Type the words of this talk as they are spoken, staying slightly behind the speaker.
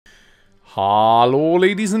Hello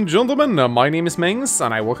ladies and gentlemen, my name is Mangs,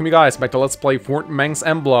 and I welcome you guys back to Let's Play Mangs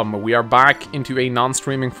Emblem. We are back into a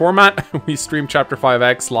non-streaming format. We streamed Chapter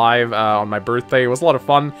 5X live on my birthday. It was a lot of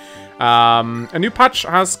fun. A new patch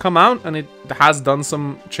has come out, and it has done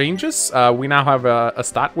some changes. We now have a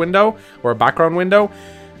stat window, or a background window.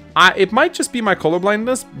 It might just be my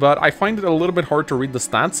colorblindness, but I find it a little bit hard to read the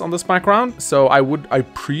stats on this background, so I would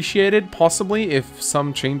appreciate it, possibly, if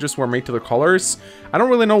some changes were made to the colors. I don't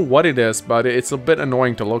really know what it is, but it's a bit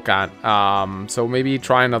annoying to look at, so maybe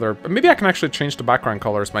try another... Maybe I can actually change the background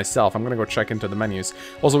colors myself. I'm gonna go check into the menus.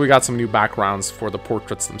 Also, we got some new backgrounds for the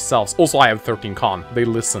portraits themselves. Also, I have 13 con. They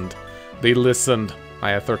listened. They listened. I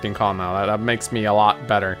have 13 con now. That makes me a lot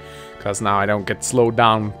better, because now I don't get slowed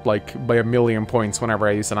down, like, by a million points whenever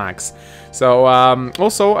I use an axe. So,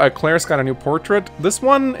 also, Claire's got a new portrait. This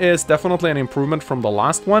one is definitely an improvement from the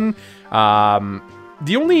last one.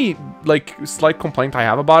 The only, like, slight complaint I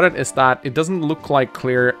have about it is that it doesn't look like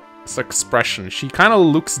Claire's expression. She kind of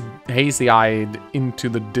looks hazy-eyed into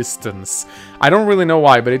the distance. I don't really know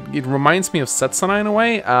why, but it reminds me of Setsuna in a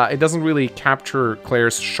way. It doesn't really capture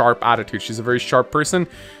Claire's sharp attitude. She's a very sharp person.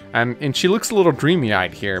 And she looks a little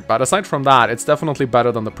dreamy-eyed here, but aside from that, it's definitely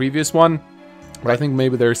better than the previous one. But I think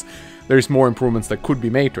maybe there's more improvements that could be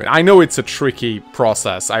made to it. I know it's a tricky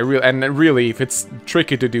process. Really, if it's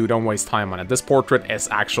tricky to do, don't waste time on it. This portrait is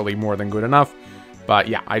actually more than good enough. But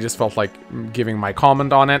yeah, I just felt like giving my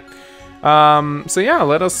comment on it. So yeah,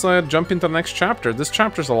 let us jump into the next chapter. This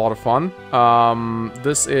chapter's a lot of fun.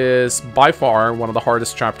 This is by far one of the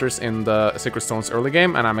hardest chapters in the Sacred Stones early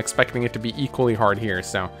game, and I'm expecting it to be equally hard here,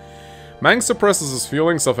 so... Mangs suppresses his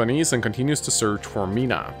feelings of unease and continues to search for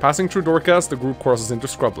Mina. Passing through Dorcas, the group crosses into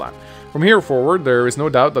Scrubland. From here forward, there is no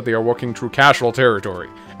doubt that they are walking through casual territory.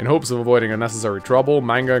 In hopes of avoiding unnecessary trouble,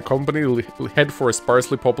 Manga and company head for a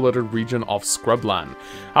sparsely populated region of Scrubland.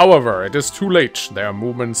 However, it is too late. Their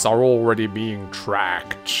movements are already being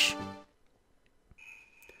tracked.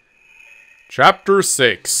 Chapter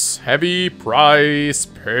 6. Heavy Price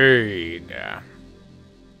Paid.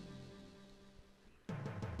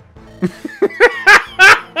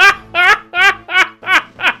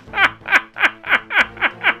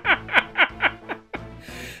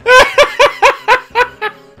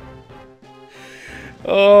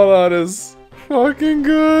 Oh, that is fucking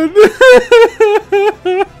good.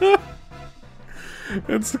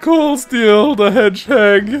 It's Cold Steel, the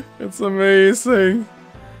hedgehog. It's amazing.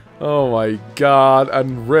 Oh my god.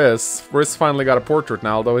 And Riz finally got a portrait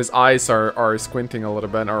now, though his eyes are squinting a little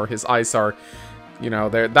bit, or his eyes are... You know,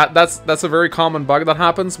 that's a very common bug that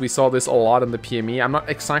happens. We saw this a lot in the PME. I'm not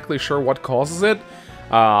exactly sure what causes it,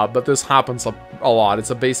 but this happens a lot.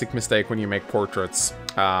 It's a basic mistake when you make portraits.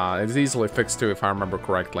 It's easily fixed too, if I remember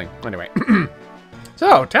correctly. Anyway,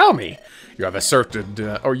 so tell me, you have ascertained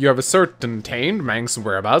Mangs'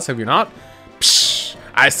 whereabouts, have you not? Psh!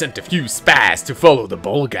 I sent a few spies to follow the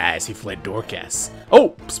bull guys who fled Dorcas.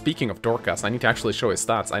 Oh, speaking of Dorcas, I need to actually show his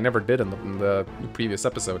stats. I never did in the previous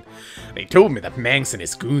episode. They told me that Mangs and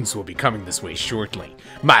his goons will be coming this way shortly.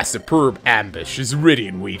 My superb ambush is ready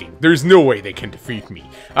and waiting. There's no way they can defeat me.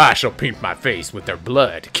 I shall paint my face with their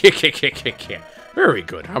blood. Very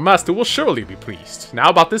good. Our master will surely be pleased. Now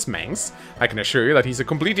about this Mangs, I can assure you that he's a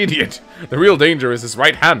complete idiot. The real danger is his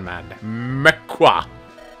right-hand man, Mekwa.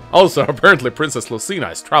 Also, apparently Princess Lucina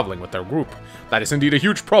is traveling with their group. That is indeed a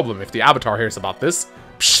huge problem if the Avatar hears about this.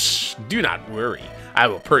 Pshh, do not worry. I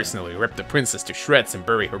will personally rip the princess to shreds and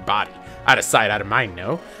bury her body. Out of sight, out of mind,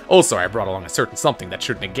 no? Also, I brought along a certain something that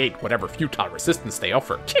should negate whatever futile resistance they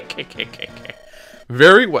offer.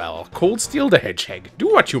 Very well. Cold Steel the Hedgehog. Do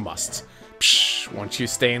what you must. Pshh, won't you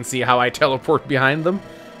stay and see how I teleport behind them?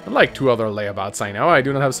 Unlike 2 other layabouts I know, I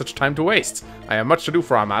do not have such time to waste. I have much to do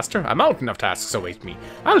for our master. A mountain of tasks await me.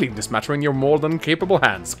 I'll leave this matter in your more than capable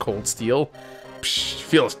hands, Cold Steel. Psh,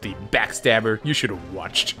 filthy backstabber. You should have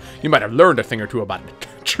watched. You might have learned a thing or two about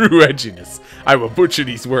true edginess. I will butcher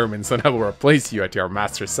these vermins and I will replace you at your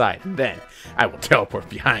master's side. And then I will teleport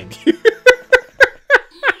behind you.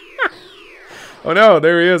 Oh no,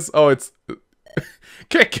 there he is. Oh, it's...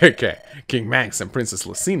 King Mangs and Princess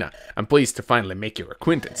Lucina, I'm pleased to finally make your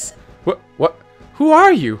acquaintance. What? Who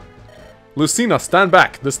are you? Lucina, stand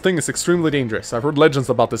back. This thing is extremely dangerous. I've heard legends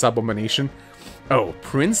about this abomination. Oh,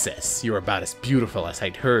 Princess, you're about as beautiful as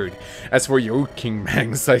I'd heard. As for you, King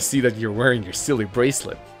Mangs, I see that you're wearing your silly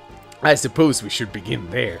bracelet. I suppose we should begin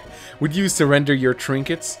there. Would you surrender your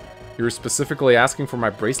trinkets? You're specifically asking for my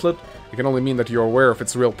bracelet? It can only mean that you're aware of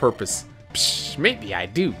its real purpose. Psh, maybe I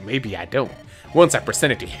do, maybe I don't. Once I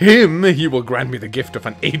present it to him, he will grant me the gift of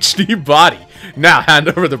an HD body. Now hand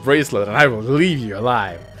over the bracelet and I will leave you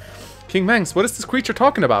alive. King Mangs, what is this creature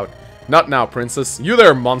talking about? Not now, princess. You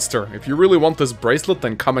there, monster. If you really want this bracelet,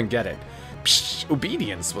 then come and get it. Psh,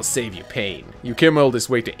 obedience will save you pain. You came all this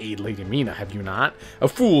way to aid Lady Mina, have you not? A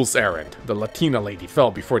fool's errand. The Latina lady fell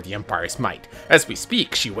before the Empire's might. As we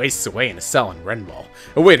speak, she wastes away in a cell in Renwall,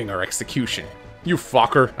 awaiting her execution. You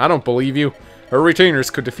fucker, I don't believe you. Her retainers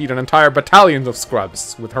could defeat an entire battalion of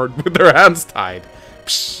scrubs with their hands tied.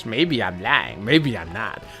 Psh, maybe I'm lying, maybe I'm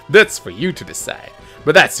not. That's for you to decide.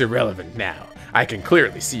 But that's irrelevant now. I can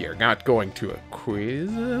clearly see you're not going to a quiz.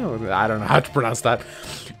 I don't know how to pronounce that.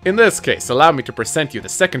 In this case, allow me to present you the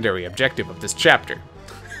secondary objective of this chapter.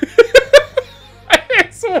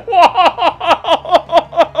 It's what?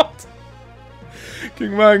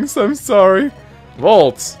 King Mangs, I'm sorry.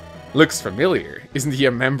 Volt looks familiar. Isn't he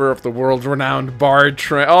a member of the world-renowned bard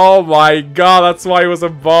train? Oh my god, that's why he was a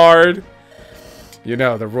bard. You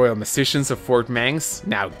know, the royal musicians of Fort Mangs?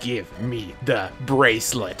 Now give me the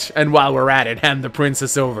bracelet. And while we're at it, hand the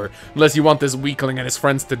princess over. Unless you want this weakling and his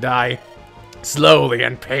friends to die. Slowly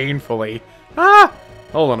and painfully. Ah!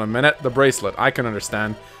 Hold on a minute. The bracelet. I can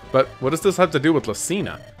understand. But what does this have to do with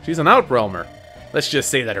Lucina? She's an Outrealmer. Let's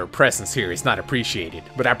just say that her presence here is not appreciated.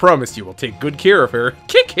 But I promise you will take good care of her.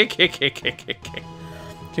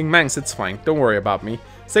 King Mangs, it's fine. Don't worry about me.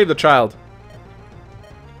 Save the child.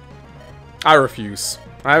 I refuse.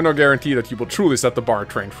 I have no guarantee that you will truly set the bard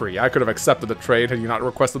train free. I could have accepted the trade had you not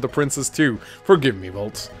requested the princess too. Forgive me,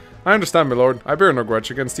 Volt. I understand, my lord. I bear no grudge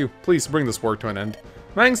against you. Please bring this war to an end.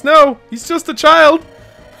 Mangs, no! He's just a child!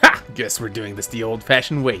 Ha! Guess we're doing this the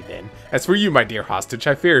old-fashioned way, then. As for you, my dear hostage,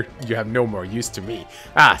 I fear you have no more use to me.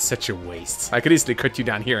 Ah, such a waste. I could easily cut you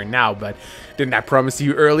down here and now, but didn't I promise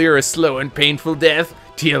you earlier a slow and painful death?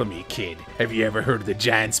 Tell me, kid, have you ever heard of the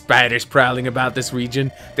giant spiders prowling about this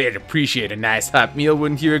region? They'd appreciate a nice hot meal,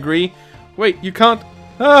 wouldn't you agree? Wait, you can't...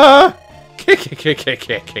 Ah!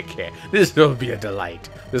 This will be a delight.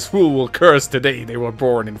 This fool will curse the day they were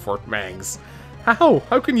born in Fort Mangs. How?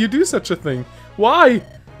 How can you do such a thing? Why?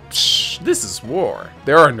 Psh, this is war.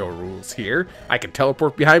 There are no rules here. I can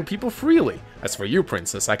teleport behind people freely. As for you,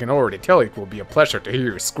 princess, I can already tell it will be a pleasure to hear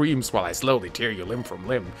your screams while I slowly tear you limb from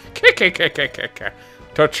limb.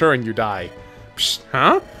 Touch her and you die. Psh,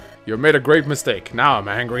 huh? You made a great mistake. Now I'm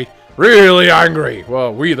angry. Really angry!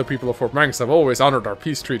 Well, we, the people of Fort Mangs, have always honored our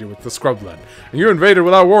peace treaty with the Scrubland. And you invaded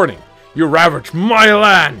without warning. You ravaged my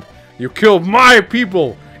land! You killed my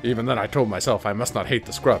people! Even then I told myself I must not hate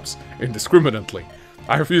the Scrubs, indiscriminately.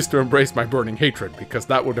 I refused to embrace my burning hatred, because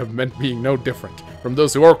that would have meant being no different from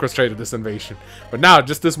those who orchestrated this invasion. But now,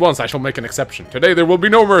 just this once, I shall make an exception. Today there will be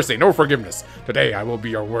no mercy, no forgiveness. Today I will be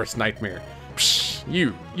your worst nightmare. Psh,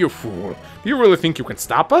 you fool. Do you really think you can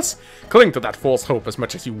stop us? Cling to that false hope as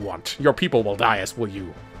much as you want. Your people will die, as will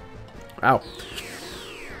you. Ow.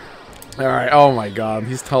 Alright, oh my god,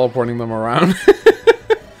 he's teleporting them around.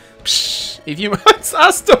 Psh, if you must,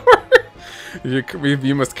 Astor! If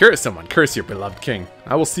you must curse someone, curse your beloved king.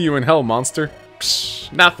 I will see you in hell, monster.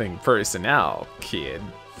 Psh, nothing personnel, kid.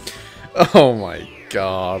 Oh my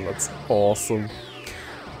god, that's awesome.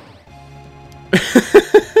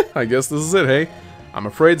 I guess this is it, hey? I'm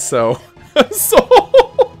afraid so.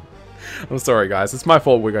 I'm sorry, guys. It's my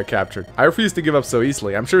fault we got captured. I refuse to give up so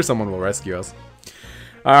easily. I'm sure someone will rescue us.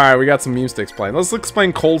 Alright, we got some meme to explain. Let's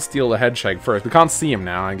explain Cold Steel the Hedgehog first. We can't see him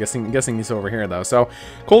now. I'm guessing he's over here, though. So,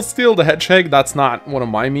 Cold Steel the Hedgehog, that's not one of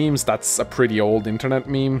my memes. That's a pretty old internet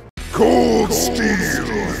meme. Cold Steel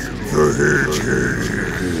the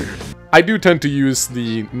Hedgehog. I do tend to use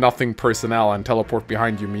the nothing personnel and teleport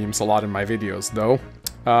behind you memes a lot in my videos, though.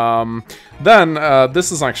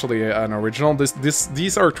 This is actually an original.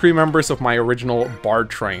 These are 3 members of my original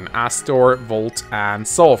Bard train: Astor, Volt, and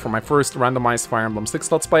Sol. For my first randomized Fire Emblem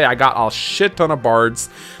 6 Let's Play, I got a shit ton of bards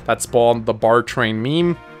that spawned the Bard train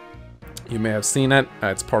meme. You may have seen it.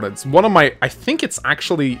 It's one of my, I think it's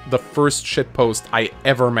actually the first shitpost I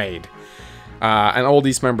ever made. And all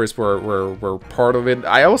these members were part of it.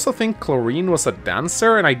 I also think Chlorine was a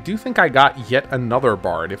dancer, and I do think I got yet another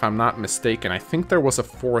bard, if I'm not mistaken. I think there was a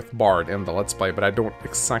 4th bard in the Let's Play, but I don't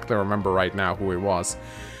exactly remember right now who it was.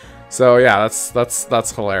 So yeah,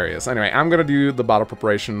 that's hilarious. Anyway, I'm gonna do the battle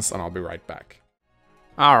preparations, and I'll be right back.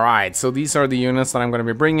 Alright, so these are the units that I'm going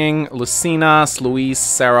to be bringing. Lucina, Sluise,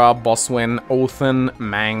 Sarah, Boswin, Othin,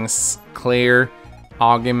 Mangs, Claire,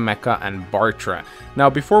 Agim, Mecha, and Bartra.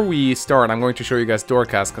 Now, before we start, I'm going to show you guys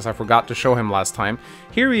Dorcas, because I forgot to show him last time.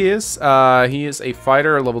 Here he is. He is a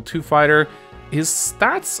fighter, a level 2 fighter. his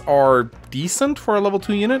stats are decent for a level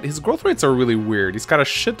 2 unit. His growth rates are really weird. He's got a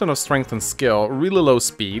shit ton of strength and skill, really low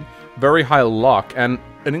speed, very high luck, and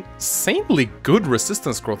an insanely good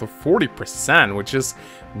resistance growth of 40%, which is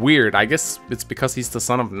weird. I guess it's because he's the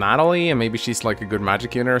son of Natalie, and maybe she's like a good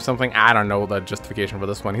magic unit or something. I don't know the justification for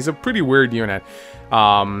this one. He's a pretty weird unit.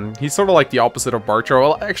 He's sort of like the opposite of Bartra.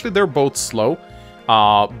 Well, actually, they're both slow,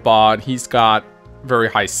 but he's got very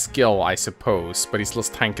high skill, I suppose, but he's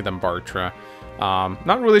less tanky than Bartra.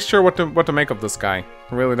 Not really sure what to make of this guy.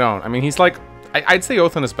 I really don't. I mean, he's like... I'd say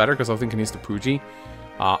Othin is better, because Othin can use the Pooji.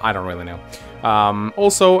 I don't really know.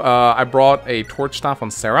 Also, I brought a Torch Staff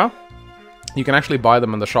on Sarah. You can actually buy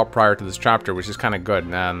them in the shop prior to this chapter, which is kind of good.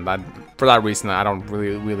 And for that reason, I don't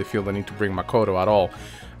really feel the need to bring Makoto at all.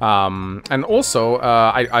 And also,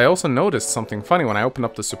 I also noticed something funny when I opened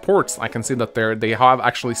up the supports. I can see that they have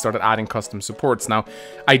actually started adding custom supports. Now,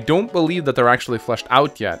 I don't believe that they're actually fleshed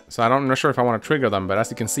out yet, so I'm not sure if I want to trigger them, but as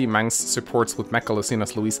you can see, Mangs supports with Mecha,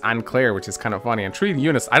 Lucinas, Luis, and Claire, which is kind of funny. And 3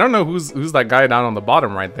 units, I don't know who's that guy down on the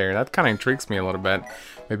bottom right there. That kind of intrigues me a little bit.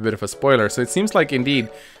 Maybe a bit of a spoiler. So it seems like, indeed,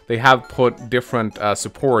 they have put different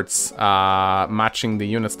supports matching the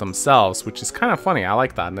units themselves, which is kind of funny. I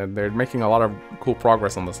like that. They're making a lot of cool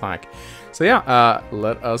progress on this hack. So yeah,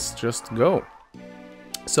 let us just go.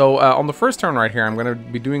 So on the first turn right here, I'm going to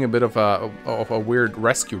be doing a bit of a weird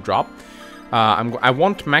rescue drop. I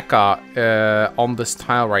want Mecha on this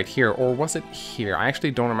tile right here, or was it here? I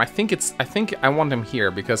actually don't remember. I think I want him here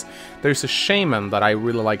because there's a shaman that I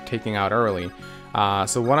really like taking out early.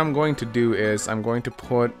 So what I'm going to do is I'm going to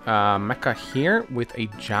put Mecha here with a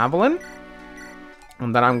javelin,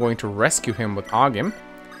 and then I'm going to rescue him with Agim.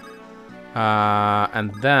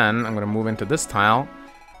 And then I'm going to move into this tile,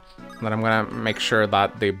 and then I'm going to make sure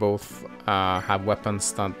that they both have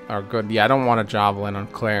weapons that are good. Yeah, I don't want a javelin on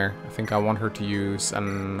Claire. I think I want her to use,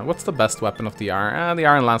 and what's the best weapon of the iron? The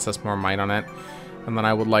iron lance has more might on it. And then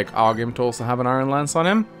I would like Agim to also have an iron lance on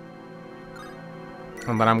him.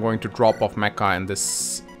 And then I'm going to drop off Mecha in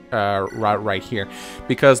this route right here.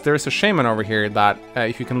 Because there's a shaman over here that,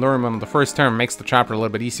 if you can lure him on the first turn, makes the chapter a little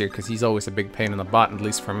bit easier, because he's always a big pain in the butt, at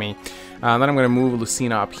least for me. And then I'm going to move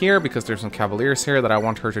Lucina up here, because there's some cavaliers here that I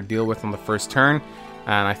want her to deal with on the first turn.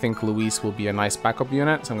 And I think Luis will be a nice backup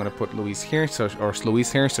unit, so I'm going to put Luis here, so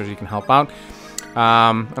she can help out.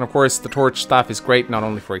 And of course, the torch staff is great, not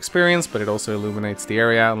only for experience, but it also illuminates the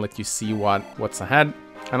area and lets you see what's ahead.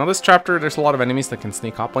 And on this chapter, there's a lot of enemies that can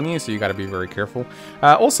sneak up on you, so you gotta be very careful.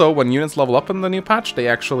 Also, when units level up in the new patch, they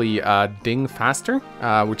actually ding faster,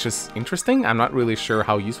 which is interesting. I'm not really sure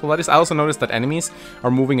how useful that is. I also noticed that enemies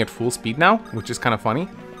are moving at full speed now, which is kind of funny.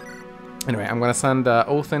 Anyway, I'm gonna send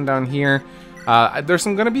Othin down here. There's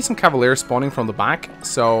gonna be some cavaliers spawning from the back,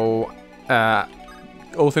 so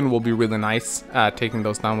Othin will be really nice taking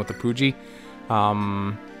those down with the Pooji.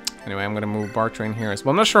 Anyway, I'm going to move Bartra in here as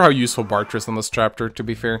well. I'm not sure how useful Bartra is on this chapter, to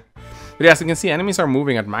be fair. But yeah, as you can see, enemies are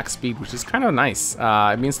moving at max speed, which is kind of nice.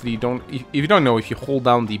 It means that if you don't know, if you hold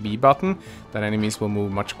down the B button, then enemies will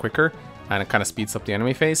move much quicker, and it kind of speeds up the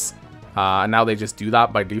enemy phase. And now they just do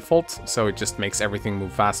that by default, so it just makes everything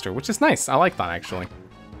move faster, which is nice. I like that, actually.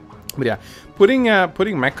 But yeah, putting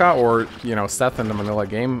Mecha or, you know, Seth in the vanilla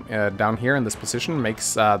game down here in this position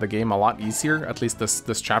makes the game a lot easier, at least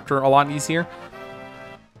this chapter a lot easier.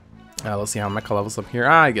 Let's see how Mecha levels up here.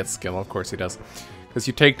 He gets skill, of course he does. Because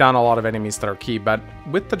you take down a lot of enemies that are key, but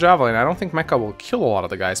with the Javelin, I don't think Mecha will kill a lot of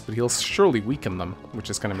the guys, but he'll surely weaken them, which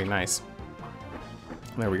is going to be nice.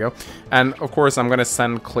 There we go. And, of course, I'm going to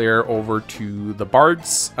send Claire over to the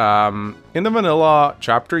Bards. In the vanilla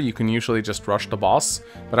chapter, you can usually just rush the boss,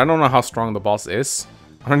 but I don't know how strong the boss is.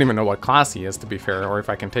 I don't even know what class he is, to be fair, or if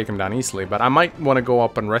I can take him down easily, but I might want to go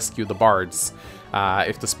up and rescue the Bards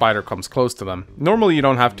if the spider comes close to them. Normally you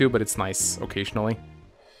don't have to, but it's nice occasionally.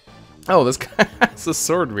 Oh, this guy has a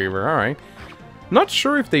sword weaver, alright. Not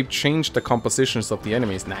sure if they've changed the compositions of the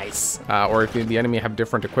enemies, nice, or if the enemy have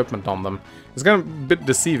different equipment on them. It's kind of a bit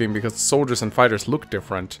deceiving because soldiers and fighters look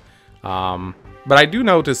different. But I do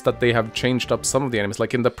notice that they have changed up some of the enemies.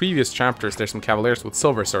 Like in the previous chapters, there's some cavaliers with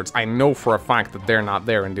silver swords. I know for a fact that they're not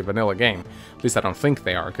there in the vanilla game. At least I don't think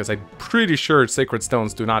they are, because I'm pretty sure Sacred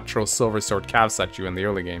Stones do not throw silver sword calves at you in the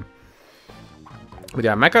early game. But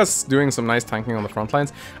yeah, Mecha's doing some nice tanking on the front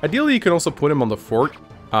lines. Ideally, you can also put him on the fort,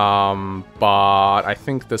 but I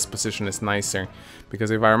think this position is nicer, because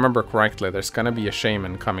if I remember correctly, there's gonna be a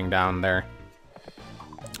shaman coming down there.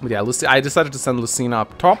 But yeah, I decided to send Lucina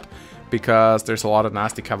up top, because there's a lot of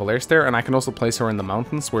nasty cavaliers there, and I can also place her in the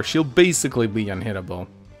mountains, where she'll basically be unhittable.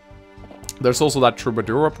 There's also that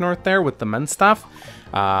troubadour up north there with the men's staff,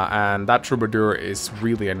 And that Troubadour is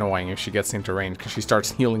really annoying if she gets into range, because she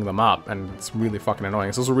starts healing them up, and it's really fucking annoying.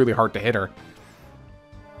 It's also really hard to hit her.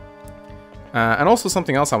 And also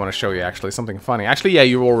something else I want to show you, actually, something funny. Actually, yeah,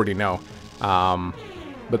 you already know.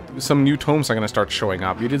 But some new tomes are going to start showing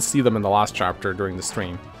up. You did see them in the last chapter during the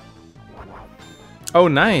stream. Oh,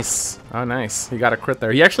 nice. Oh, nice. He got a crit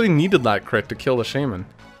there. He actually needed that crit to kill the shaman.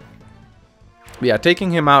 But yeah,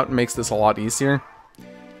 taking him out makes this a lot easier.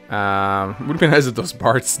 Would be nice if those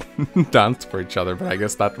bards danced for each other, but I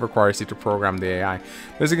guess that requires you to program the AI.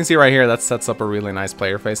 As you can see right here, that sets up a really nice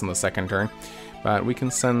player face on the second turn. But we can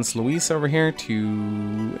send Luis over here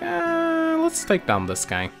to... let's take down this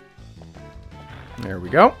guy. There we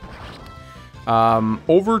go.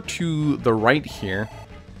 Over to the right here,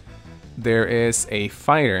 there is a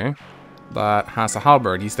fighter that has a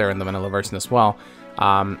halberd. He's there in the vanilla version as well.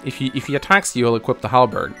 If he attacks you, he'll equip the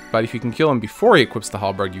halberd. But if you can kill him before he equips the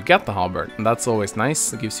halberd, you get the halberd. And that's always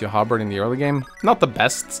nice. It gives you a halberd in the early game. Not the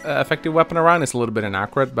best effective weapon around. It's a little bit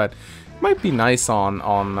inaccurate, but it might be nice on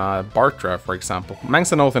Bartra, for example.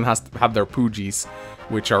 Mangs and Othin have their Poogies,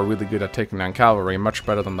 which are really good at taking down cavalry. Much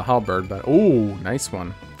better than the halberd. But oh, nice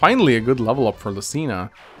one. Finally a good level up for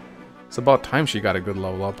Lucina. It's about time she got a good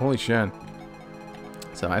level up. Holy shit.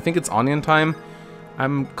 So I think it's onion time.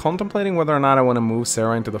 I'm contemplating whether or not I want to move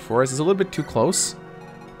Sarah into the forest. It's a little bit too close,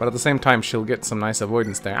 but at the same time, she'll get some nice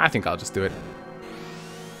avoidance there. I think I'll just do it.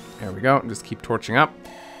 There we go. Just keep torching up.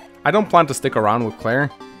 I don't plan to stick around with Claire.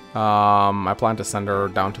 I plan to send her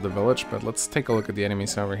down to the village, but let's take a look at the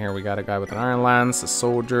enemies over here. We got a guy with an iron lance, a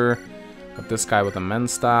soldier, got this guy with a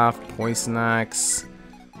men's staff, poison axe.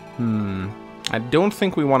 I don't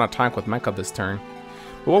think we want to attack with mecha this turn.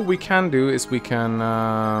 But what we can do is we can...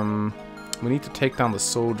 we need to take down the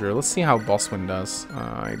soldier. Let's see how Boswin does.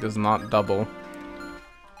 He does not double.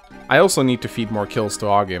 I also need to feed more kills to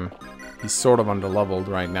Ogim. He's sort of underleveled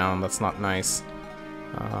right now, and that's not nice.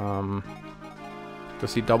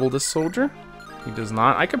 Does he double this soldier? He does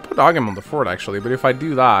not. I could put Ogim on the fort, actually, but if I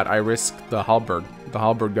do that, I risk the halberd. The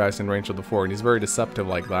halberd guy's in range of the fort, and he's very deceptive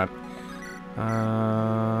like that.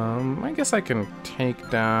 I guess I can take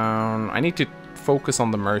down... I need to focus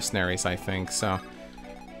on the mercenaries, I think, so...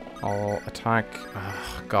 I'll attack...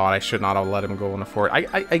 Oh, God, I should not have let him go on the fort.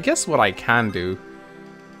 I guess what I can do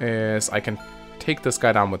is I can take this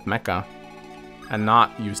guy down with mecha and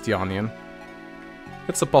not use the onion.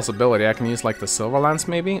 It's a possibility. I can use, like, the silver lance,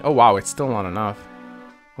 maybe? Oh, wow, it's still not enough.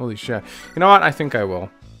 Holy shit. You know what? I think I will.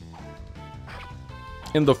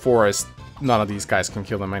 In the forest, none of these guys can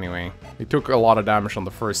kill them anyway. He took a lot of damage on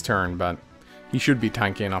the first turn, but he should be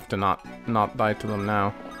tanky enough to not die to them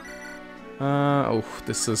now. Oh,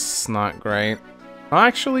 this is not great.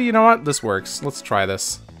 Actually, you know what? This works. Let's try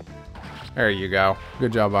this. There you go.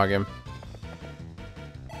 Good job, Ogim.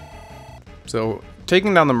 So,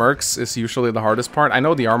 taking down the mercs is usually the hardest part. I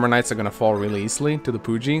know the armor knights are going to fall really easily to the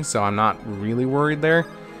Pooji, so I'm not really worried there.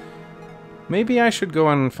 Maybe I should go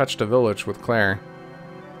and fetch the village with Claire.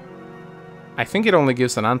 I think it only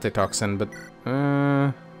gives an antitoxin, but...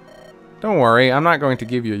 don't worry, I'm not going to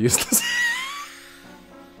give you a useless...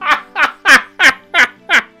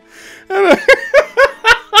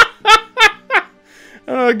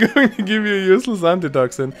 I'm not going to give you a useless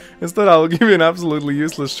antitoxin. Instead, I'll give you an absolutely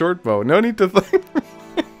useless short bow. No need to think.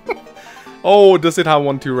 Oh, does it have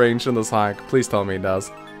 1-2 range in this hack? Please tell me it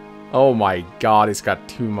does. Oh my god, he's got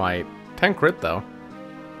 2 might. 10 crit, though.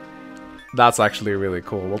 That's actually really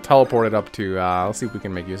cool. We'll teleport it up to... let's see if we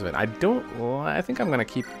can make use of it. I think I'm going to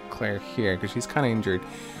keep Claire here, because she's kind of injured.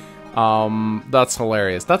 That's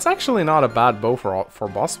hilarious. That's actually not a bad bow for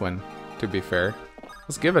Boswin, to be fair.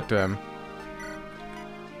 Let's give it to him.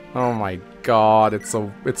 Oh my god, it's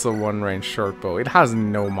a 1-range short bow. It has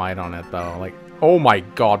no might on it though. Like, oh my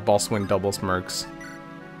god, Boswin doubles mercs.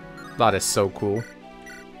 That is so cool.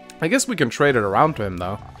 I guess we can trade it around to him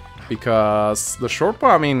though, because the short bow,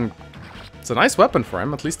 I mean, it's a nice weapon for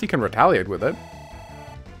him. At least he can retaliate with it.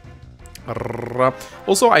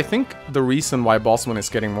 Also, I think the reason why Boswin is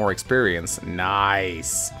getting more experience,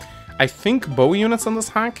 nice. I think bow units on this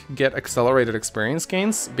hack get accelerated experience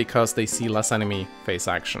gains because they see less enemy face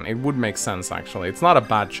action. It would make sense, actually. It's not a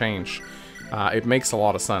bad change. It makes a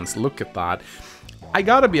lot of sense. Look at that. I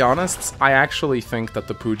gotta be honest, I actually think that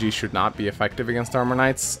the Pooji should not be effective against Armor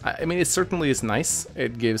Knights. I mean, it certainly is nice.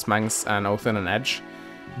 It gives Mangs and Othin an edge.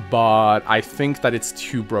 But I think that it's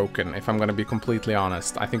too broken, if I'm gonna be completely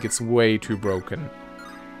honest. I think it's way too broken.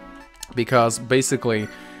 Because, basically,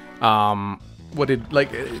 I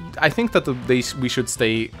think that we should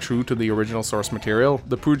stay true to the original source material.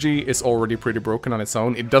 The Pooji is already pretty broken on its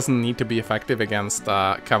own. It doesn't need to be effective against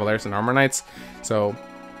Cavaliers and Armor Knights. So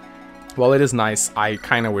While it is nice, I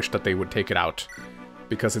kind of wish that they would take it out.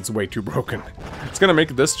 Because it's way too broken. It's gonna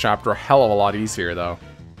make this chapter a hell of a lot easier, though.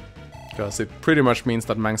 Because it pretty much means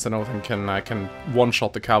that Mangs and Othin can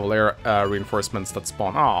one-shot the Cavalier reinforcements that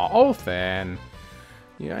spawn. Aw, Othin!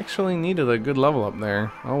 You actually needed a good level up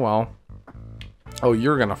there. Oh well. Oh,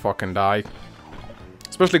 you're gonna fucking die.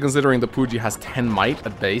 Especially considering the Pooji has 10 might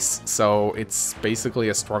at base, so it's basically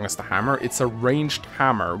as strong as the hammer. It's a ranged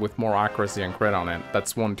hammer with more accuracy and crit on it.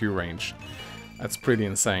 That's 1-2 range. That's pretty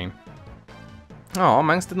insane. Oh,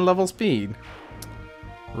 Mangs didn't level speed.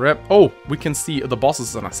 Rip. Oh, we can see the boss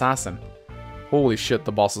is an assassin. Holy shit,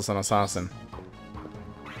 the boss is an assassin.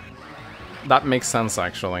 That makes sense,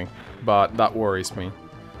 actually. But that worries me.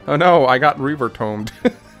 Oh no, I got Reaver-tomed.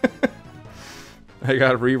 I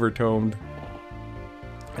got Reaver-tomed.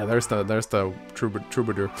 Yeah, there's the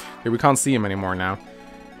troubadour. Okay, we can't see him anymore now.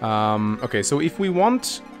 Okay, so if we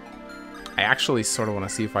want... I actually sort of want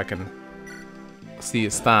to see if I can see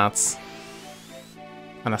his stats.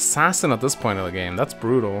 An assassin at this point of the game. That's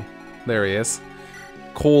brutal. There he is.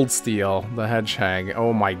 Cold Steel, the Hedgehog.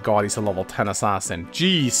 Oh my god, he's a level 10 assassin.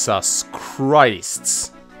 Jesus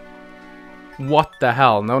Christ. What the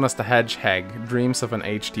hell? Known as the Hedgehog. Dreams of an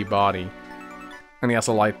HD body. And he has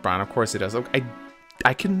a Light Brand. Of course he does. Okay,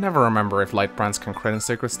 I can never remember if Light Brands can crit in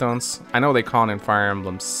Sacred Stones. I know they can't in Fire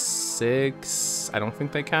Emblem 6. I don't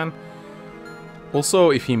think they can.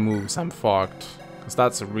 Also, if he moves, I'm fucked. Because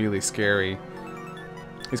that's really scary.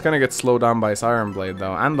 He's gonna get slowed down by his Iron Blade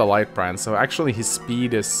though, and the Light Brand, so actually his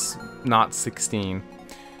speed is not 16.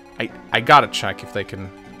 I gotta check if they can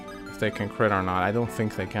crit or not. I don't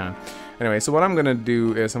think they can. Anyway, so what I'm gonna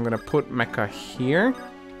do is I'm gonna put Mecha here,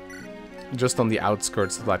 just on the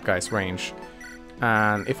outskirts of that guy's range.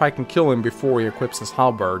 And if I can kill him before he equips his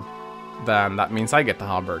halberd, then that means I get the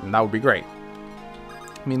halberd, and that would be great.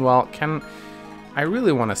 Meanwhile, I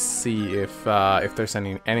really want to see if there's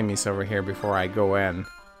any enemies over here before I go in.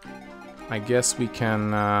 I guess we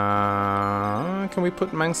can we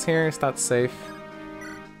put Mangs here? Is that safe?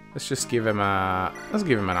 Let's just give him let's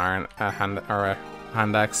give him an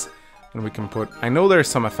hand axe, and we can put. I know there's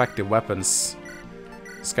some effective weapons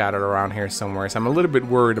scattered around here somewhere, so I'm a little bit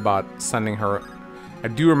worried about sending her. I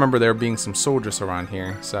do remember there being some soldiers around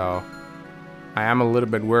here, so I am a little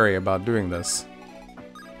bit wary about doing this.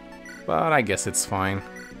 But I guess it's fine.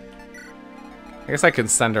 I guess I can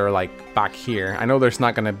send her, like, back here. I know there's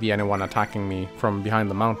not gonna be anyone attacking me from behind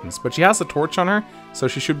the mountains, but she has a torch on her, so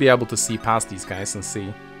she should be able to see past these guys and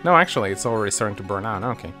see. No, actually, it's already starting to burn out.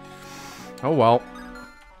 Okay. Oh, well.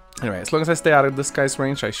 Anyway, as long as I stay out of this guy's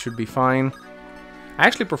range, I should be fine. I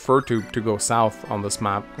actually prefer to go south on this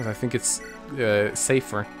map, because I think it's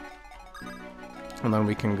safer. And then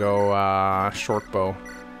we can go short bow.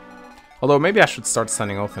 Although, maybe I should start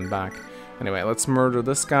sending Othin back. Anyway, let's murder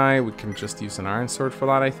this guy. We can just use an iron sword for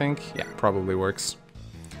that, I think. Yeah, probably works.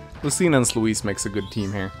 Lucina and Sluis makes a good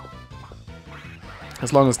team here.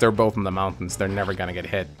 As long as they're both in the mountains, they're never gonna get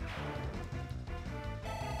hit.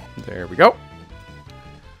 There we go.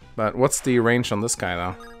 But what's the range on this guy,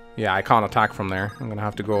 though? Yeah, I can't attack from there. I'm gonna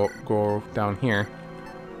have to go down here.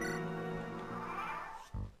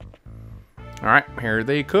 Alright, here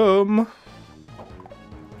they come.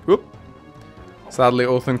 Whoop. Sadly,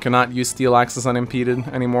 Othin cannot use Steel Axes unimpeded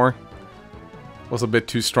anymore. Was a bit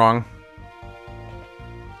too strong.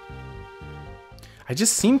 I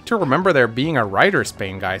just seem to remember there being a Rider's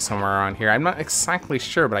Bane guy somewhere around here. I'm not exactly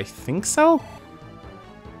sure, but I think so?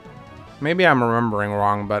 Maybe I'm remembering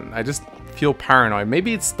wrong, but I just feel paranoid.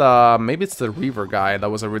 Maybe it's the Reaver guy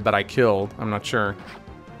that I killed. I'm not sure.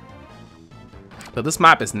 But this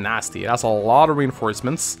map is nasty. It has a lot of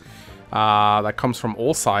reinforcements that comes from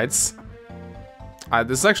all sides.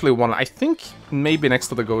 This is actually one, I think, maybe next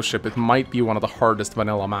to the Ghost Ship, it might be one of the hardest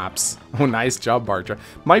vanilla maps. Oh, nice job, Barja.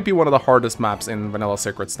 Might be one of the hardest maps in vanilla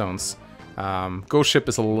Sacred Stones. Ghost Ship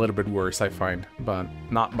is a little bit worse, I find, but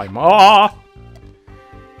not by much.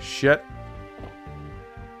 Shit.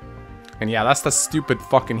 And yeah, that's the stupid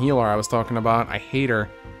fucking healer I was talking about. I hate her.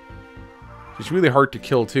 She's really hard to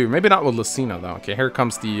kill too. Maybe not with Lucina though. Okay, here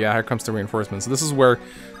comes the reinforcements. This is where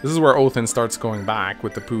Othin starts going back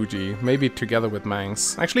with the Pooji. Maybe together with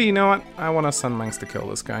Mangs. Actually, you know what? I want to send Mangs to kill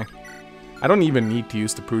this guy. I don't even need to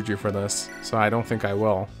use the Pooji for this, so I don't think I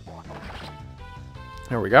will.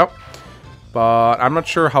 There we go. But I'm not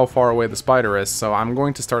sure how far away the spider is, so I'm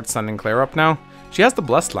going to start sending Claire up now. She has the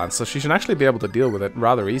Blessed Lance, so she should actually be able to deal with it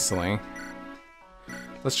rather easily.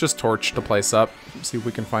 Let's just torch the place up, see if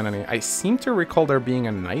we can find any. I seem to recall there being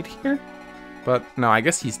a knight here, but no, I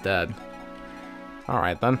guess he's dead.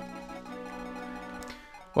 Alright then.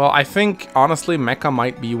 Well, I think, honestly, Mecha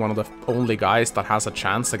might be one of the only guys that has a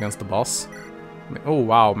chance against the boss. Oh,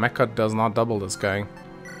 wow, Mecha does not double this guy.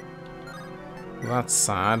 That's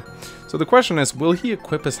sad. So the question is, will he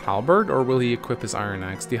equip his halberd or will he equip his iron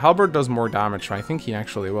axe? The halberd does more damage, so I think he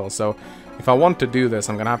actually will. So if I want to do this,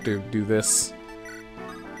 I'm gonna have to do this.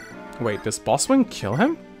 Wait, does boss wing kill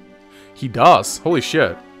him? He does. Holy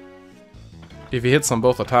shit. If he hits on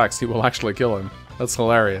both attacks, he will actually kill him. That's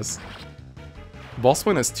hilarious.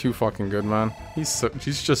 Bosswin is too fucking good, man. He's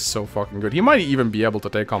just so fucking good. He might even be able to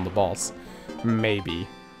take on the boss. Maybe.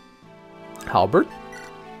 Halberd?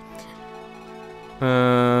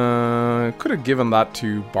 Could have given that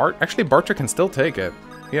to Bart. Actually, Bartra can still take it.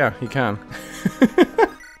 Yeah, he can.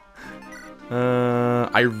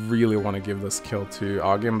 I really want to give this kill to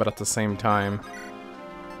Agim, but at the same time...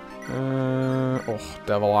 oh,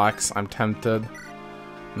 Devil Axe. I'm tempted.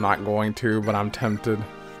 I'm not going to, but I'm tempted.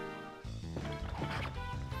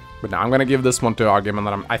 But now I'm going to give this one to Agim, and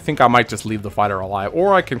then I think I might just leave the fighter alive.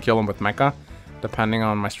 Or I can kill him with Mecha, depending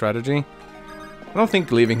on my strategy. I don't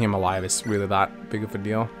think leaving him alive is really that big of a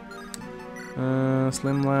deal.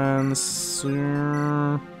 Slim Lance...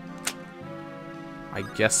 I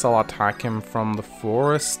guess I'll attack him from the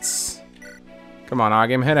forests. Come on,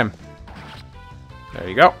 Agim, hit him. There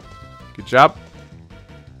you go. Good job.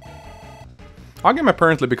 Agim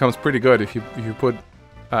apparently becomes pretty good if you put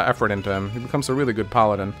effort into him. He becomes a really good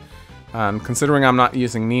paladin. And considering I'm not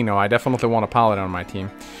using Nino, I definitely want a paladin on my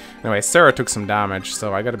team. Anyway, Sarah took some damage,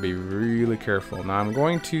 so I gotta be really careful. Now I'm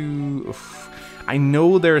going to... Oof. I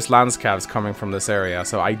know there's lance calves coming from this area,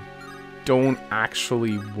 so I don't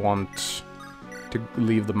actually want to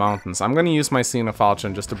leave the mountains. I'm gonna use my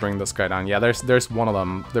Xenofalchion just to bring this guy down. Yeah, there's one of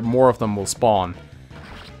them. More of them will spawn.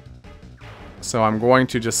 So I'm going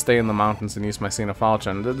to just stay in the mountains and use my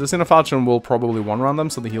Xenofalchion. The Xenofalchion will probably one-run them,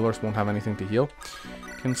 so the healers won't have anything to heal.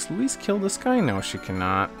 Can Sluise kill this guy? No, she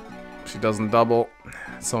cannot. She doesn't double.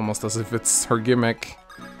 It's almost as if it's her gimmick.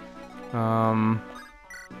 I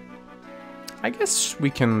guess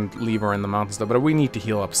we can leave her in the mountains though, but we need to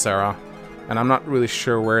heal up Sarah. And I'm not really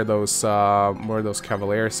sure where those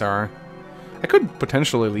cavaliers are. I could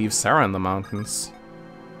potentially leave Sarah in the mountains.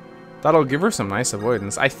 That'll give her some nice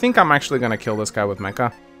avoidance. I think I'm actually gonna kill this guy with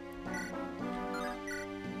Mecha.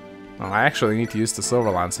 Oh, I actually need to use the Silver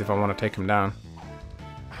Lance if I want to take him down.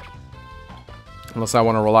 Unless I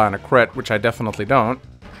want to rely on a crit, which I definitely don't.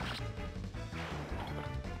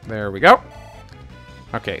 There we go.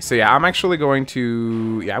 Okay, so yeah, I'm actually going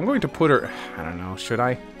to... Yeah, I'm going to put her... I don't know, should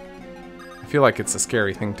I? I feel like it's a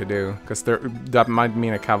scary thing to do, because that might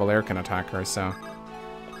mean a Cavalier can attack her, so...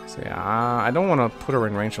 So yeah, I don't want to put her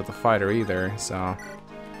in range of the fighter either, so...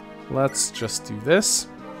 Let's just do this.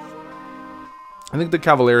 I think the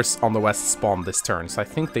Cavaliers on the west spawn this turn, so I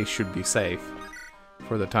think they should be safe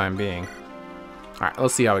for the time being. Alright,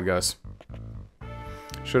 let's see how it goes.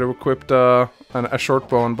 Should have equipped a short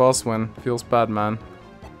bow and boss win. Feels bad, man.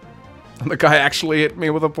 And the guy actually hit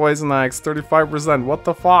me with a poison axe. 35%. What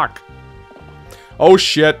the fuck? Oh,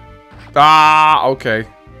 shit. Ah, okay.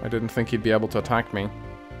 I didn't think he'd be able to attack me.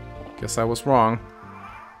 Guess I was wrong.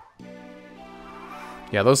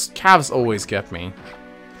 Yeah, those calves always get me.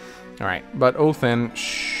 Alright, but Othin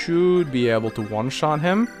should be able to one-shot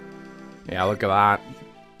him. Yeah, look at that.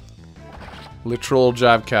 Literal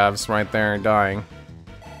jab calves right there dying.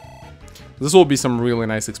 This will be some really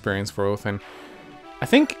nice experience for Othin. I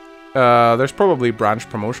think there's probably branch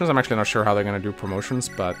promotions. I'm actually not sure how they're going to do promotions,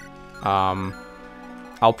 but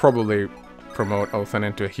I'll probably promote Othin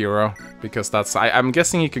into a hero, because that's... I'm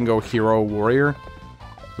guessing he can go hero warrior.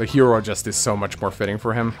 The hero just is so much more fitting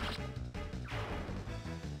for him.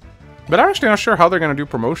 But I'm actually not sure how they're going to do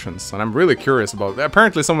promotions, and I'm really curious about it.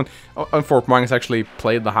 Apparently someone on Fort Mangs actually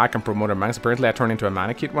played the hack and promoted Mangs. Apparently I turn into a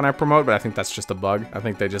Manakite when I promote, but I think that's just a bug. I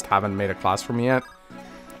think they just haven't made a class for me yet.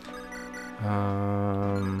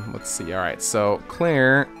 Let's see. Alright, so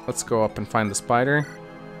Claire, let's go up and find the spider.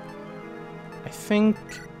 I think...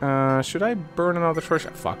 should I burn another torch?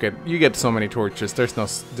 Fuck it. You get so many torches.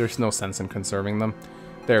 There's no sense in conserving them.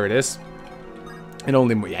 There it is. It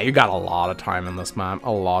only... Yeah, you got a lot of time in this map.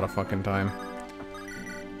 A lot of fucking time.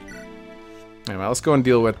 Anyway, let's go and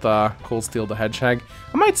deal with Cold Steel the Hedgehog.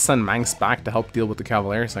 I might send Mangs back to help deal with the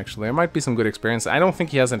Cavaliers, actually. There might be some good experience. I don't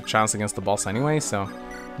think he has a chance against the boss anyway, so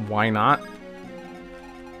why not?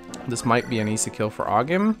 This might be an easy kill for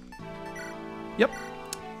Agim. Yep.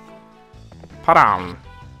 Padam!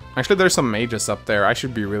 Actually, there's some mages up there. I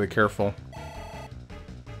should be really careful.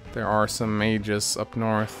 There are some mages up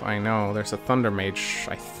north. I know. There's a Thunder Mage,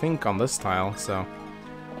 I think, on this tile, so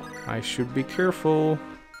I should be careful.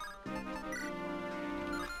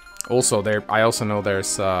 Also, I also know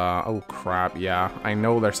there's, oh crap, yeah. I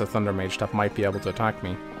know there's a Thunder Mage that might be able to attack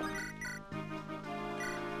me.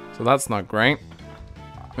 So that's not great.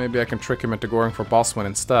 Maybe I can trick him into going for Boss Win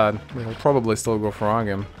instead. He'll probably still go for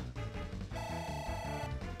Agim.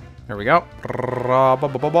 There we go.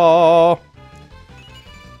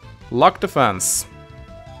 Luck defense.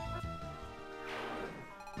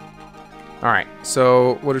 Alright,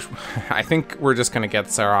 so what is, I think we're just gonna get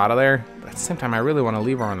Sarah out of there. But at the same time, I really want to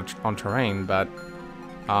leave her on terrain, but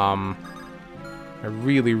I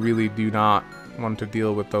really, really do not want to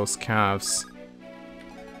deal with those calves.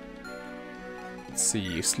 Let's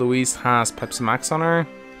see, Louise has Pepsi Max on her.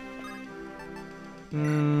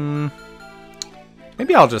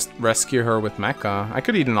 Maybe I'll just rescue her with Mecha. I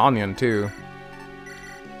could eat an onion too.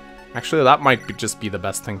 Actually, that might just be the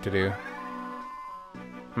best thing to do.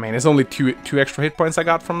 I mean, it's only two extra hit points I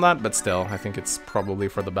got from that, but still, I think it's probably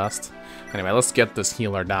for the best. Anyway, let's get this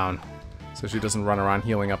healer down, so she doesn't run around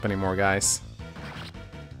healing up anymore, guys.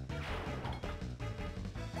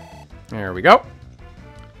 There we go.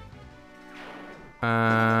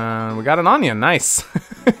 And we got an onion, nice.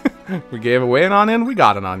 We gave away an onion, we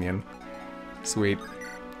got an onion. Sweet.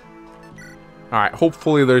 Alright,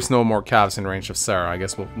 hopefully there's no more calves in range of Sarah. I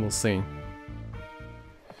guess we'll see.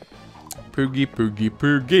 Poogie, poogie,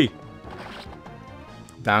 poogie.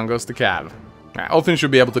 Down goes the cav. Alright, Elfin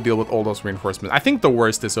should be able to deal with all those reinforcements. I think the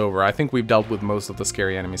worst is over. I think we've dealt with most of the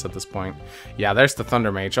scary enemies at this point. Yeah, there's the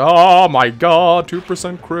Thunder Mage. Oh my god,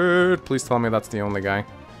 2% crit. Please tell me that's the only guy.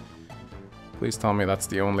 Please tell me that's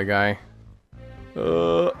the only guy.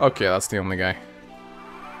 Okay, that's the only guy.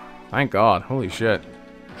 Thank god, holy shit.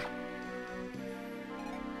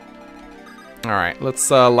 Alright,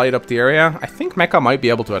 let's light up the area. I think Mecha might be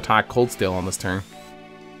able to attack Cold Steel on this turn.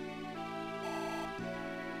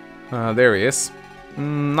 There he is.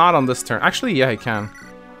 Not on this turn. Actually, yeah, he can.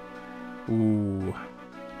 Ooh.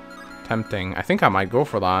 Tempting. I think I might go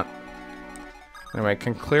for that. Anyway,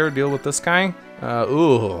 can Claire deal with this guy?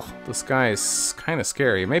 Ooh, this guy is kind of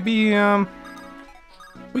scary. Maybe,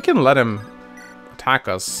 we can let him attack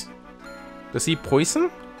us. Does he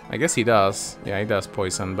poison? I guess he does. Yeah, he does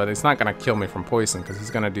poison, but it's not gonna kill me from poison because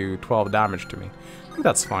he's gonna do 12 damage to me. I think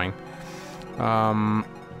that's fine.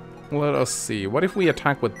 Let us see. What if we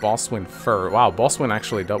attack with Bosswind first? Wow, Bosswind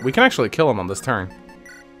actually does. We can actually kill him on this turn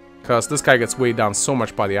because this guy gets weighed down so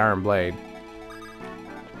much by the Iron Blade.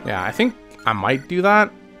 Yeah, I think I might do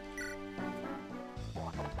that.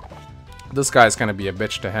 This guy's gonna be a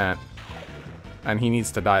bitch to hit, and he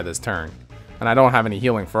needs to die this turn. And I don't have any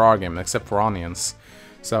healing for Argim except for onions.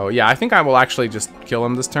 So yeah, I think I will actually just kill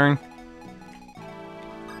him this turn.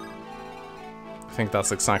 I think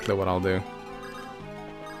that's exactly what I'll do.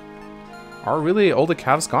 Are really all the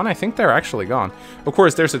calves gone? I think they're actually gone. Of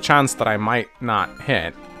course, there's a chance that I might not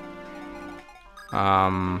hit.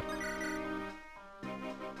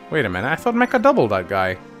 Wait a minute, I thought Mecha doubled that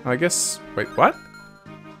guy. I guess... Wait, what?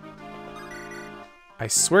 I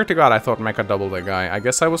swear to god I thought Mecha doubled that guy. I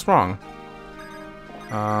guess I was wrong.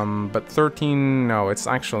 But 13... No, it's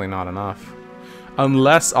actually not enough.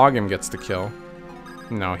 Unless Agim gets the kill.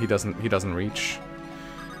 No, he doesn't reach.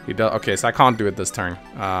 He does... Okay, so I can't do it this turn.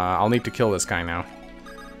 I'll need to kill this guy now.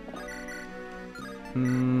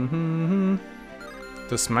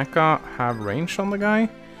 Does Mecha have range on the guy?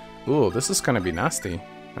 Ooh, this is gonna be nasty,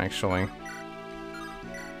 actually.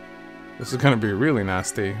 This is gonna be really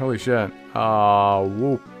nasty. Holy shit.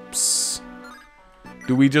 Whoops.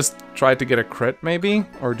 Do we just try to get a crit, maybe?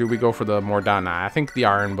 Or do we go for the more down? Nah, I think the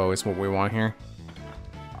Iron Bow is what we want here.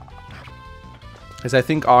 Because I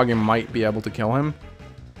think Agim might be able to kill him.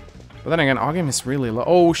 But then again, Agim is really low.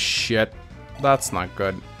 Oh, shit. That's not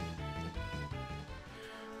good.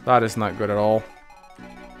 That is not good at all.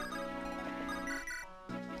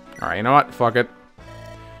 Alright, you know what? Fuck it.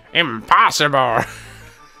 Impossible!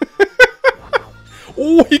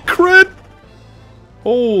 Oh, he crit!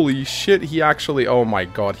 Holy shit, he actually... Oh my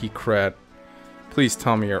god, he crit. Please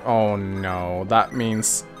tell me you're... Oh no, that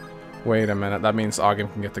means... Wait a minute, that means Agim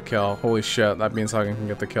can get the kill. Holy shit, that means Agim can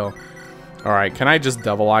get the kill. Alright, can I just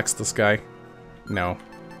Devil Axe this guy? No.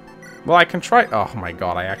 Well, I can try... Oh my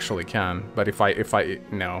god, I actually can. But if I...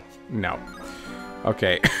 No. No.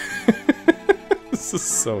 Okay. This is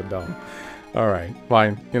so dumb. Alright,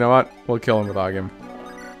 fine. You know what? We'll kill him with Agim.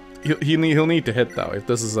 He'll need to hit, though. If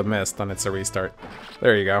this is a miss, then it's a restart.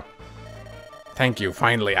 There you go. Thank you.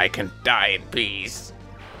 Finally, I can die in peace.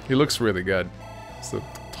 He looks really good. It's a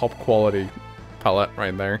top quality pellet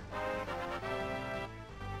right there.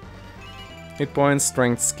 Hit points,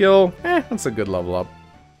 strength, skill. That's a good level up.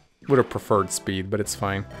 Would have preferred speed, but it's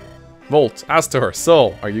fine. Volt, Astor,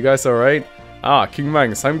 Soul. Are you guys alright? Ah, King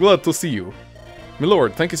Mangs, I'm glad to see you.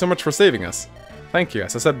 Milord, thank you so much for saving us. Thank you.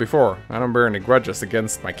 As I said before, I don't bear any grudges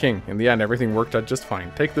against my king. In the end, everything worked out just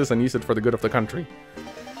fine. Take this and use it for the good of the country.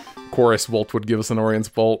 Chorus Vault would give us an Orion's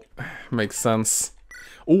Vault. Makes sense.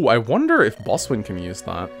 Ooh, I wonder if Boswin can use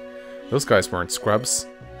that. Those guys weren't scrubs.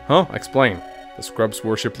 Huh? Explain. The scrubs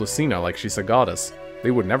worship Lucina like she's a goddess.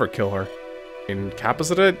 They would never kill her.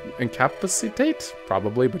 Incapacitate?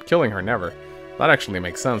 Probably, but killing her never. That actually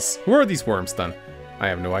makes sense. Who are these worms then? I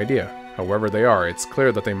have no idea. However they are, it's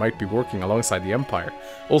clear that they might be working alongside the Empire.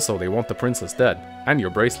 Also, they want the princess dead. And your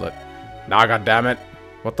bracelet. Nah, goddammit.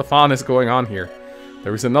 What the fan is going on here?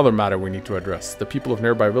 There is another matter we need to address. The people of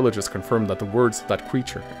nearby villages confirmed that the words of that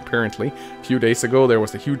creature. Apparently, a few days ago there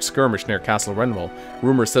was a huge skirmish near Castle Renwell.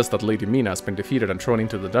 Rumor says that Lady Mina has been defeated and thrown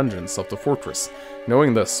into the dungeons of the fortress.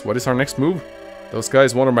 Knowing this, what is our next move? Those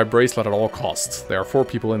guys wanted my bracelet at all costs. There are 4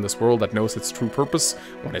 people in this world that knows its true purpose.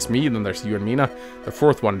 One is me, then there's you and Mina. The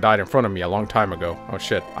 4th one died in front of me a long time ago. Oh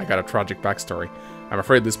shit, I got a tragic backstory. I'm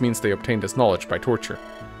afraid this means they obtained this knowledge by torture.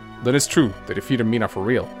 Then it's true, they defeated Mina for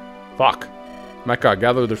real. Fuck. Mecha,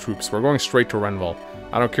 gather the troops. We're going straight to Renwell.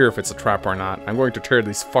 I don't care if it's a trap or not. I'm going to tear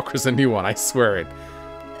these fuckers a new one, I swear it.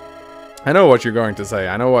 I know what you're going to say.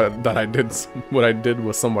 I know what I did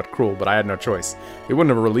was somewhat cruel, but I had no choice. They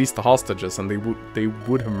wouldn't have released the hostages, and they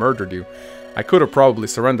would have murdered you. I could have probably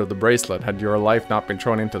surrendered the bracelet had your life not been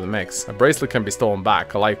thrown into the mix. A bracelet can be stolen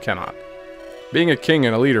back, a life cannot. Being a king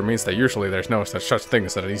and a leader means that usually there's no such thing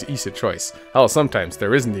as an easy choice. Hell, sometimes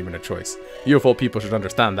there isn't even a choice. You of all people should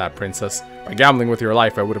understand that, princess. By gambling with your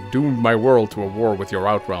life, I would have doomed my world to a war with your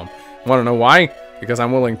outrealm. Wanna know why? Because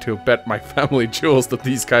I'm willing to bet my family jewels that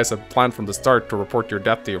these guys had planned from the start to report your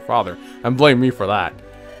death to your father, and blame me for that.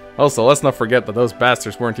 Also, let's not forget that those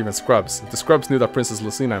bastards weren't even scrubs. If the scrubs knew that Princess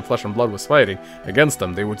Lucina in Flesh and Blood was fighting against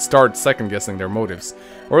them, they would start second-guessing their motives.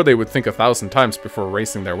 Or they would think 1,000 times before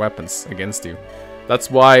raising their weapons against you.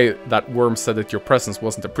 That's why that worm said that your presence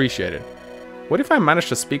wasn't appreciated. What if I managed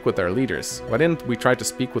to speak with their leaders? Why didn't we try to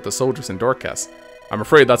speak with the soldiers in Dorcas? I'm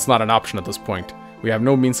afraid that's not an option at this point. We have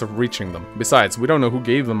no means of reaching them. Besides, we don't know who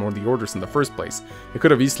gave them the orders in the first place. It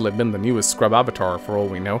could have easily been the newest scrub avatar, for all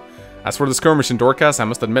we know. As for the skirmish in Dorcas, I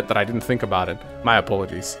must admit that I didn't think about it. My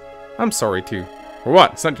apologies. I'm sorry too. For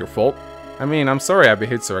what? It's not your fault. I mean, I'm sorry I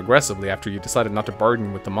behaved so aggressively after you decided not to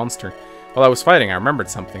bargain with the monster. While I was fighting, I remembered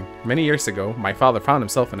something. Many years ago, my father found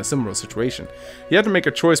himself in a similar situation. He had to make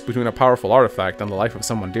a choice between a powerful artifact and the life of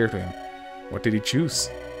someone dear to him. What did he choose?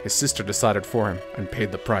 His sister decided for him and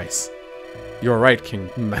paid the price. You're right, King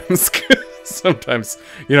Mansk. Sometimes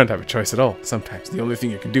you don't have a choice at all. Sometimes the only thing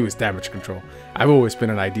you can do is damage control. I've always been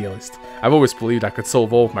an idealist. I've always believed I could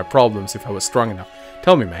solve all of my problems if I was strong enough.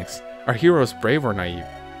 Tell me, Mangs, are heroes brave or naive?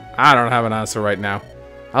 I don't have an answer right now.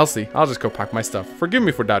 I'll see. I'll just go pack my stuff. Forgive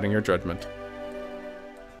me for doubting your judgment.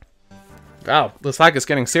 Wow, this hack is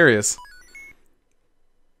getting serious.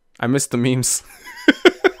 I missed the memes.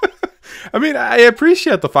 I mean, I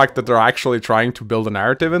appreciate the fact that they're actually trying to build a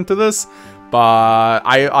narrative into this, but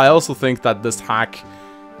I also think that this hack,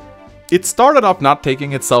 it started off not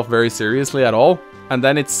taking itself very seriously at all, and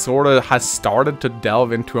then it sort of has started to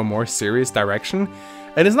delve into a more serious direction.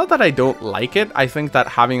 And it's not that I don't like it, I think that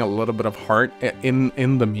having a little bit of heart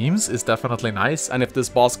in the memes is definitely nice, and if this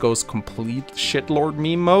boss goes complete shitlord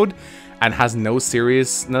meme mode, and has no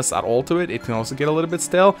seriousness at all to it, it can also get a little bit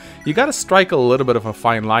stale. You gotta strike a little bit of a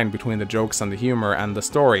fine line between the jokes and the humor and the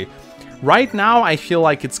story. Right now, I feel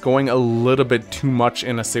like it's going a little bit too much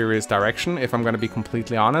in a serious direction, if I'm gonna be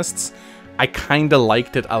completely honest. I kinda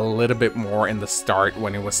liked it a little bit more in the start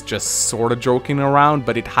when it was just sorta joking around,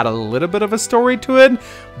 but it had a little bit of a story to it,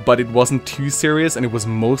 but it wasn't too serious and it was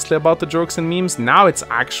mostly about the jokes and memes. Now it's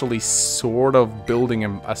actually sort of building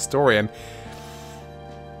a story, and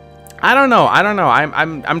I don't know.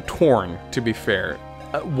 I'm torn, to be fair.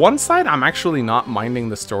 One side, I'm actually not minding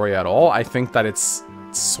the story at all. I think that it's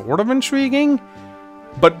sort of intriguing,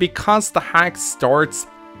 but because the hack starts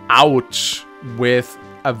out with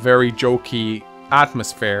a very jokey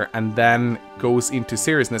atmosphere and then goes into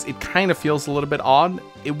seriousness, it kind of feels a little bit odd.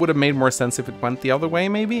 It would have made more sense if it went the other way,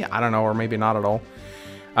 maybe? I don't know, or maybe not at all.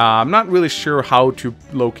 I'm not really sure how to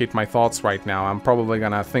locate my thoughts right now. I'm probably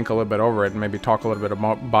gonna think a little bit over it and maybe talk a little bit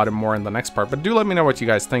about it more in the next part. But do let me know what you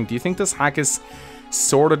guys think. Do you think this hack is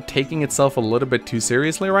sort of taking itself a little bit too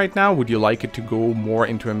seriously right now? Would you like it to go more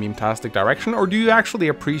into a meme-tastic direction? Or do you actually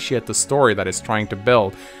appreciate the story that it's trying to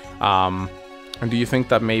build? And do you think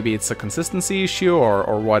that maybe it's a consistency issue,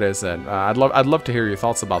 or what is it? I'd love to hear your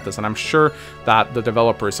thoughts about this, and I'm sure that the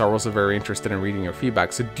developers are also very interested in reading your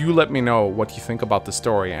feedback. So do let me know what you think about the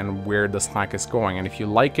story and where this hack is going, and if you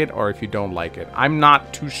like it or if you don't like it. I'm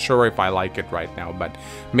not too sure if I like it right now, but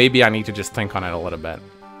maybe I need to just think on it a little bit.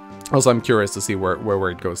 Also, I'm curious to see where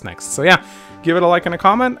it goes next. So yeah, give it a like and a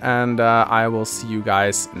comment, and I will see you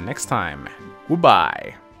guys next time.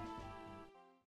 Goodbye.